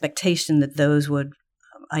expectation that those would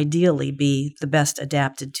ideally be the best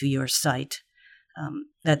adapted to your site.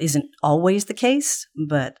 That isn't always the case,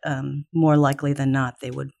 but more likely than not,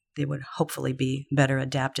 they would hopefully be better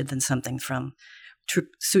adapted than something from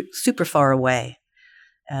super far away.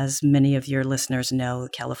 As many of your listeners know,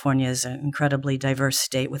 California is an incredibly diverse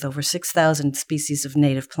state with over 6,000 species of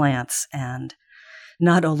native plants, and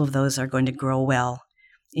not all of those are going to grow well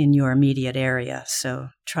in your immediate area. So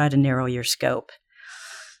try to narrow your scope.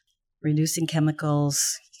 Reducing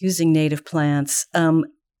chemicals, using native plants.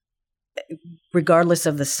 Regardless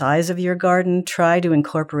of the size of your garden, try to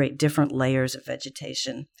incorporate different layers of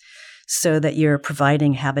vegetation so that you're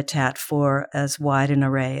providing habitat for as wide an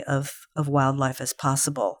array of wildlife as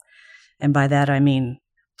possible. And by that, I mean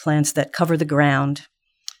plants that cover the ground,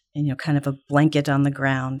 and kind of a blanket on the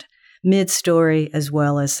ground, mid-story, as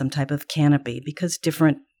well as some type of canopy, because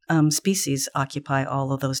different species occupy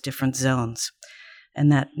all of those different zones. And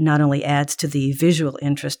that not only adds to the visual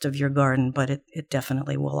interest of your garden, but it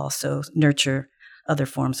definitely will also nurture other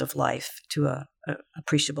forms of life to a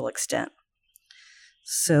appreciable extent.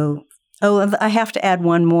 So, I have to add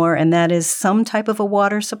one more, and that is some type of a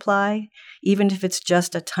water supply, even if it's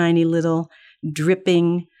just a tiny little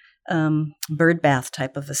dripping bird bath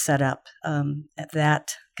type of a setup.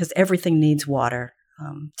 Because everything needs water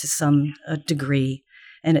to some degree,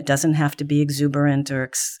 and it doesn't have to be exuberant or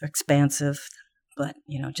expansive. But,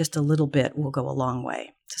 just a little bit will go a long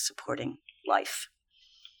way to supporting life.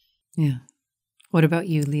 Yeah. What about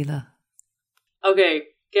you, Leela? Okay,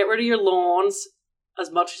 get rid of your lawns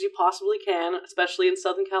as much as you possibly can, especially in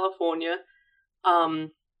Southern California.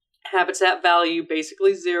 Habitat value,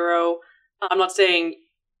 basically 0. I'm not saying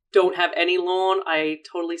don't have any lawn. I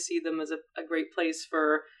totally see them as a great place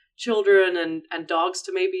for children and dogs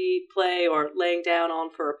to maybe play or laying down on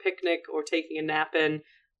for a picnic or taking a nap in.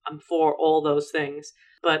 I'm for all those things.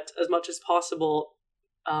 But as much as possible,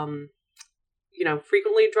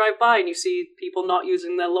 frequently drive by and you see people not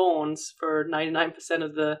using their lawns for 99%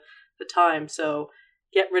 of the time. So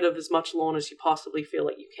get rid of as much lawn as you possibly feel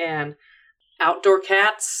like you can. Outdoor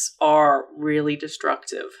cats are really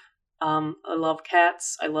destructive. I love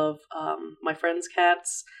cats. I love my friends'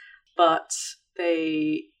 cats, but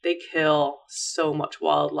they kill so much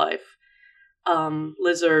wildlife.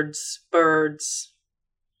 Lizards, birds,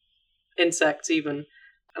 insects even.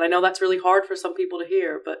 And I know that's really hard for some people to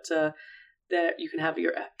hear, but that you can have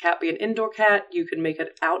your cat be an indoor cat. You can make an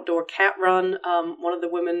outdoor cat run. One of the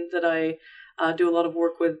women that I do a lot of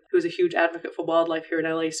work with, who's a huge advocate for wildlife here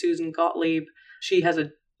in LA, Susan Gottlieb, she has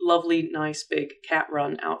a lovely, nice, big cat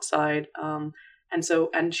run outside. And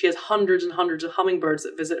she has hundreds and hundreds of hummingbirds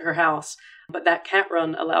that visit her house. But that cat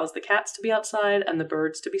run allows the cats to be outside and the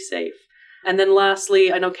birds to be safe. And then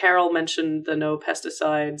lastly, I know Carol mentioned the no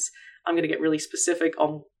pesticides. I'm going to get really specific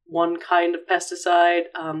on one kind of pesticide,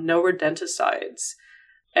 no rodenticides.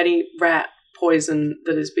 Any rat poison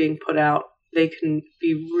that is being put out, they can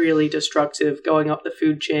be really destructive going up the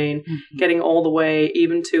food chain, getting all the way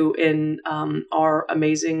even to in our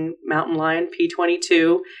amazing mountain lion,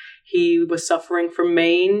 P22. He was suffering from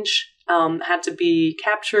mange, had to be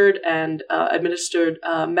captured and administered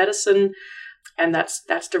medicine, and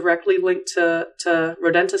that's directly linked to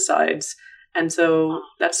rodenticides. And so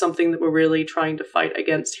that's something that we're really trying to fight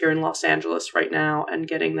against here in Los Angeles right now, and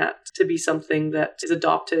getting that to be something that is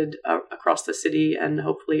adopted across the city and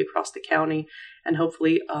hopefully across the county, and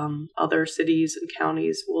hopefully other cities and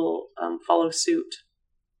counties will follow suit.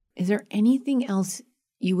 Is there anything else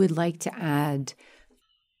you would like to add?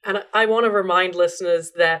 And I want to remind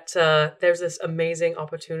listeners that there's this amazing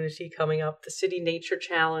opportunity coming up. The City Nature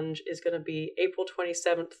Challenge is going to be April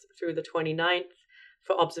 27th through the 29th.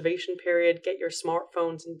 For observation period, get your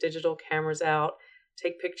smartphones and digital cameras out,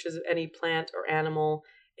 take pictures of any plant or animal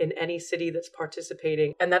in any city that's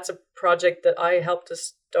participating. And that's a project that I helped to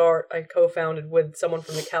start. I co-founded with someone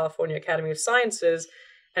from the California Academy of Sciences,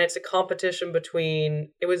 and it's a competition between,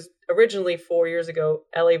 it was originally 4 years ago,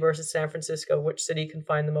 LA versus San Francisco, which city can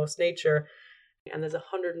find the most nature. And there's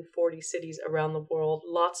 140 cities around the world,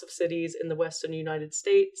 lots of cities in the Western United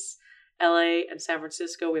States. LA and San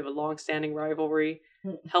Francisco, we have a long-standing rivalry.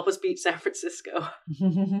 Help us beat San Francisco.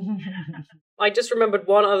 I just remembered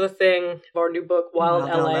one other thing of our new book, Wild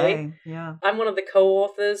LA. Yeah. I'm one of the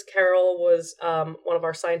co-authors. Carol was one of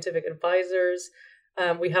our scientific advisors.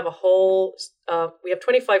 We have we have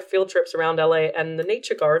 25 field trips around LA, and the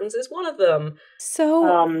Nature Gardens is one of them.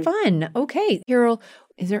 So fun. Okay. Carol,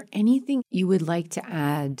 is there anything you would like to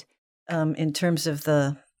add? In terms of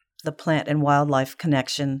the plant and wildlife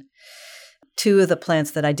connection, two of the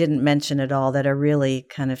plants that I didn't mention at all that are really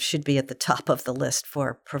kind of should be at the top of the list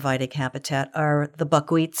for providing habitat are the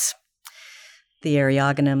buckwheats, the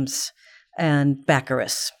eriogonums, and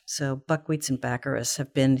baccharis. So buckwheats and baccharis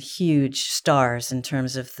have been huge stars in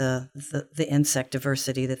terms of the insect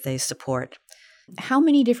diversity that they support. How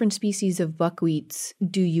many different species of buckwheats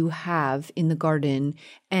do you have in the garden?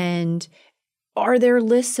 And are there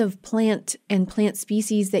lists of plant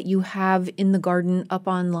species that you have in the garden up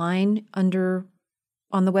online on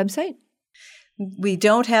the website? We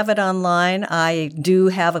don't have it online. I do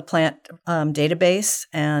have a plant database,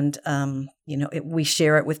 and we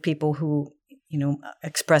share it with people who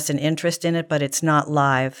express an interest in it, but it's not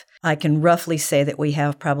live. I can roughly say that we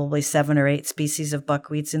have probably 7 or 8 species of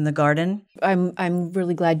buckwheats in the garden. I'm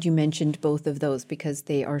really glad you mentioned both of those, because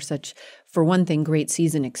they are such, for one thing, great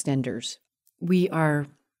season extenders. We are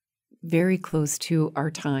very close to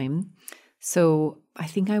our time, so I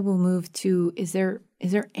think I will move to, is there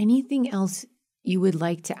anything else you would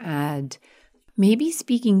like to add? Maybe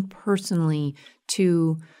speaking personally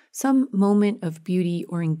to some moment of beauty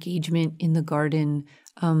or engagement in the garden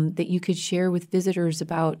that you could share with visitors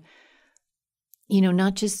about,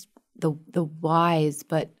 not just the whys,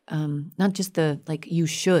 but not just the you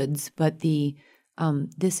shoulds, but the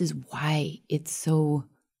this is why it's so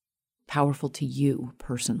powerful to you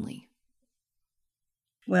personally.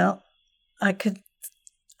 Well, I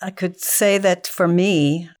could say that for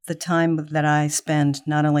me, the time that I spend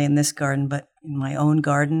not only in this garden but in my own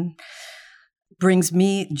garden brings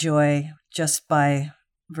me joy just by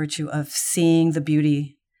virtue of seeing the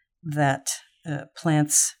beauty that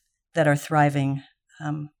plants that are thriving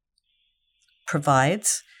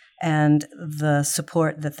provides, and the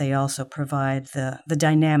support that they also provide, the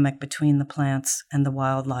dynamic between the plants and the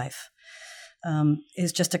wildlife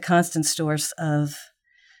is just a constant source of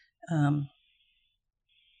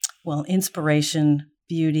inspiration,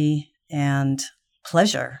 beauty, and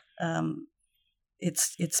pleasure.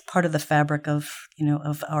 It's part of the fabric of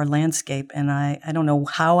our landscape, and I don't know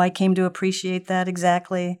how I came to appreciate that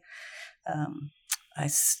exactly.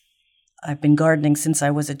 I've been gardening since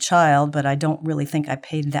I was a child, but I don't really think I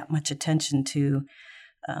paid that much attention to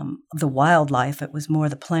the wildlife. It was more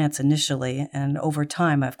the plants initially, and over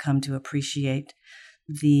time I've come to appreciate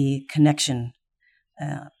the connection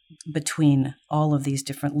between all of these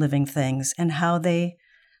different living things and how they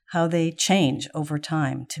change over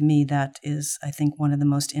time. To me, that is, I think, one of the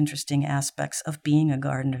most interesting aspects of being a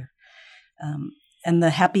gardener. And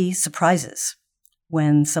the happy surprises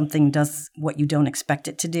when something does what you don't expect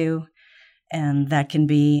it to do, and that can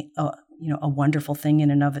be a wonderful thing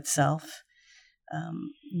in and of itself.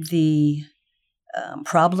 The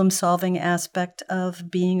problem-solving aspect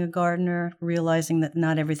of being a gardener, realizing that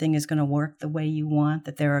not everything is going to work the way you want,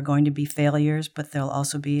 that there are going to be failures, but there'll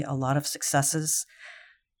also be a lot of successes.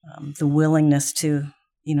 The willingness to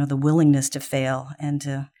fail and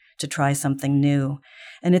to try something new.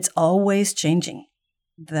 And it's always changing.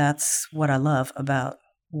 That's what I love about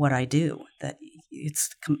what I do, that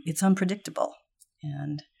it's unpredictable.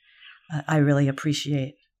 And I really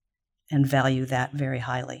appreciate and value that very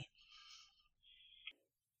highly.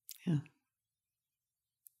 Yeah.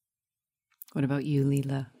 What about you,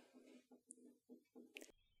 Leela?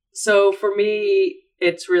 So for me,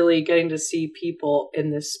 it's really getting to see people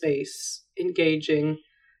in this space engaging.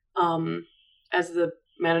 As the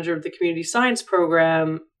manager of the community science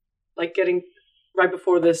program, right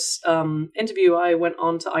before this interview, I went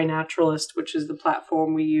on to iNaturalist, which is the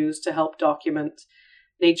platform we use to help document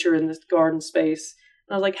nature in this garden space.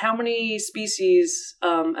 And I was like, how many species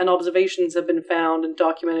and observations have been found and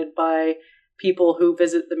documented by people who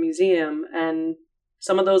visit the museum? And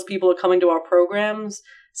some of those people are coming to our programs.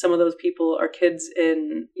 Some of those people are kids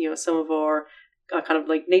in, some of our kind of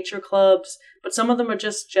like nature clubs, but some of them are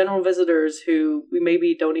just general visitors who we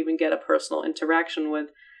maybe don't even get a personal interaction with.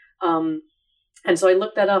 And so I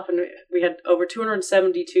looked that up, and we had over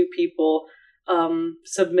 272 people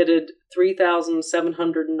submitted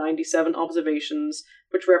 3,797 observations,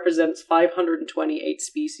 which represents 528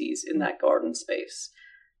 species in that garden space.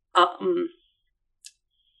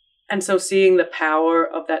 And so seeing the power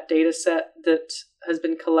of that data set that has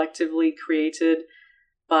been collectively created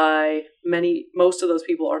by most of those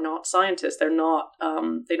people are not scientists. They're not,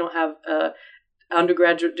 they don't have an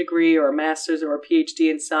undergraduate degree or a master's or a PhD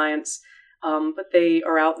in science, but they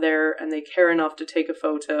are out there and they care enough to take a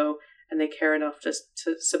photo and they care enough to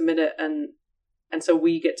submit it. And so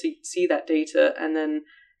we get to see that data and then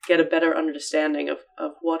get a better understanding of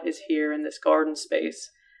what is here in this garden space.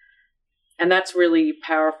 And that's really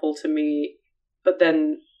powerful to me. But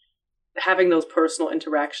then having those personal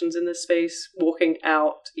interactions in this space, walking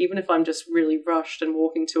out, even if I'm just really rushed and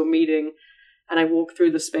walking to a meeting, and I walk through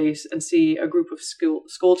the space and see a group of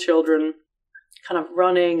school children kind of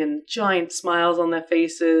running and giant smiles on their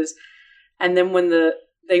faces. And then when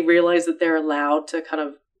they realize that they're allowed to kind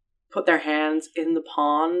of put their hands in the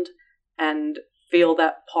pond and feel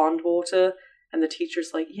that pond water, and the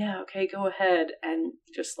teacher's like, yeah, okay, go ahead. And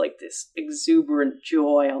just like this exuberant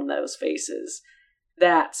joy on those faces.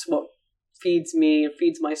 That's what feeds me,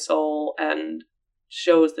 feeds my soul, and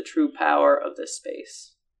shows the true power of this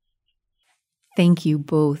space. Thank you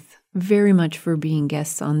both very much for being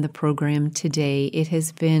guests on the program today. It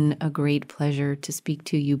has been a great pleasure to speak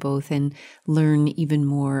to you both and learn even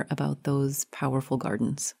more about those powerful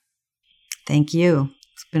gardens. Thank you.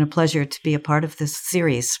 It's been a pleasure to be a part of this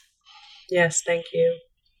series. Yes, thank you.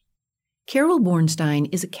 Carol Bornstein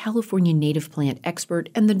is a California native plant expert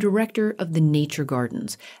and the director of the Nature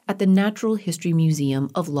Gardens at the Natural History Museum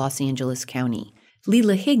of Los Angeles County.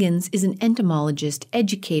 Leela Higgins is an entomologist,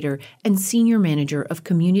 educator, and senior manager of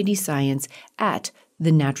community science at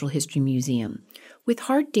the Natural History Museum. With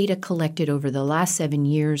hard data collected over the last 7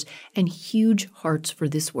 years and huge hearts for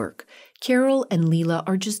this work, Carol and Leela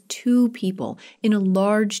are just two people in a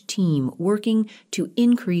large team working to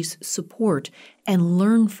increase support and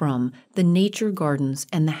learn from the nature gardens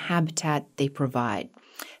and the habitat they provide.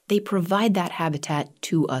 They provide that habitat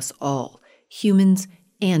to us all, humans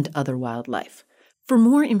and other wildlife. For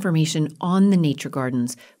more information on the nature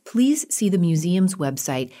gardens, please see the museum's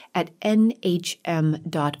website at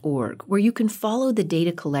nhm.org, where you can follow the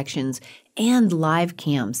data collections and live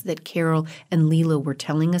cams that Carol and Leela were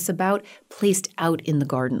telling us about placed out in the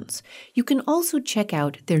gardens. You can also check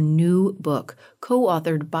out their new book,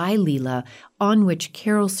 co-authored by Leela, on which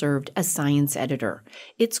Carol served as science editor.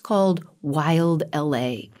 It's called Wild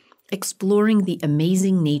LA. Exploring the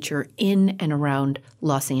amazing nature in and around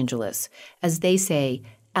Los Angeles. As they say,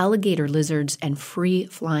 alligator lizards, and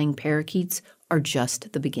free-flying parakeets are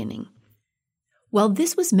just the beginning. While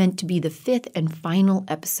this was meant to be the 5th and final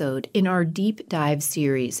episode in our deep dive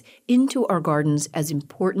series into our gardens as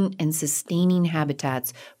important and sustaining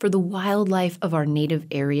habitats for the wildlife of our native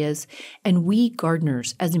areas, and we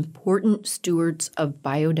gardeners as important stewards of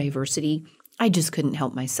biodiversity, I just couldn't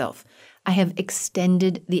help myself. I have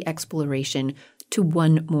extended the exploration to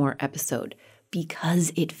one more episode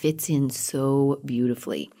because it fits in so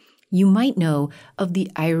beautifully. You might know of the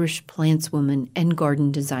Irish plantswoman and garden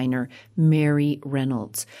designer Mary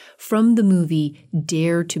Reynolds from the movie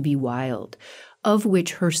Dare to be Wild, of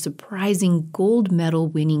which her surprising gold medal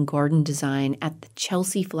winning garden design at the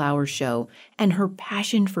Chelsea Flower Show and her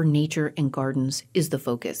passion for nature and gardens is the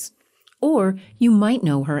focus. Or you might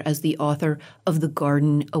know her as the author of The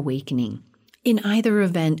Garden Awakening. In either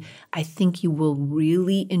event, I think you will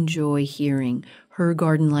really enjoy hearing her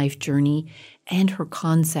garden life journey and her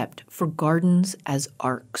concept for gardens as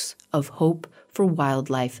arcs of hope for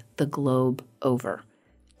wildlife the globe over.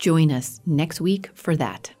 Join us next week for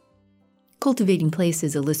that. Cultivating Place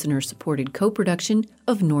is a listener-supported co-production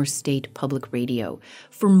of North State Public Radio.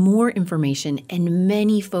 For more information and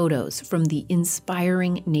many photos from the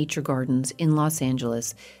inspiring nature gardens in Los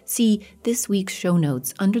Angeles, see this week's show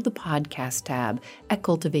notes under the podcast tab at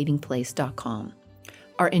cultivatingplace.com.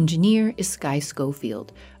 Our engineer is Sky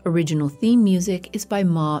Schofield. Original theme music is by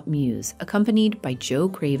Ma Muse, accompanied by Joe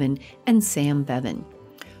Craven and Sam Bevan.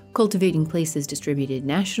 Cultivating Place is distributed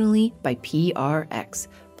nationally by PRX,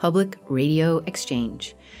 Public Radio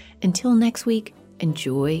Exchange. Until next week,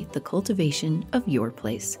 enjoy the cultivation of your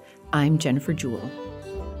place. I'm Jennifer Jewell.